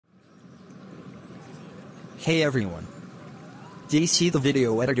Hey everyone, DC the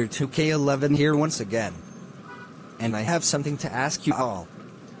Video Editor 2K11 here once again. And I have something to ask you all.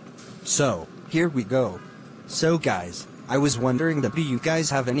 So, here we go. So guys, I was wondering do you guys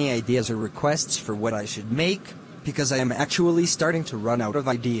have any ideas or requests for what I should make? Because I am actually starting to run out of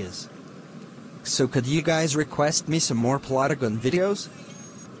ideas. So could you guys request me some more Plotagon videos?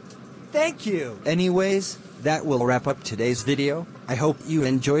 Thank you! Anyways, that will wrap up today's video. I hope you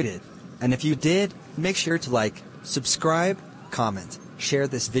enjoyed it. And if you did, make sure to like, subscribe, comment, share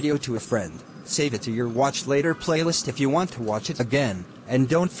this video to a friend, save it to your watch later playlist if you want to watch it again, and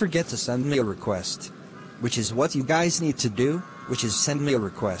don't forget to send me a request. Which is what you guys need to do, which is send me a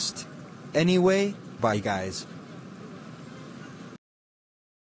request. Anyway, bye guys.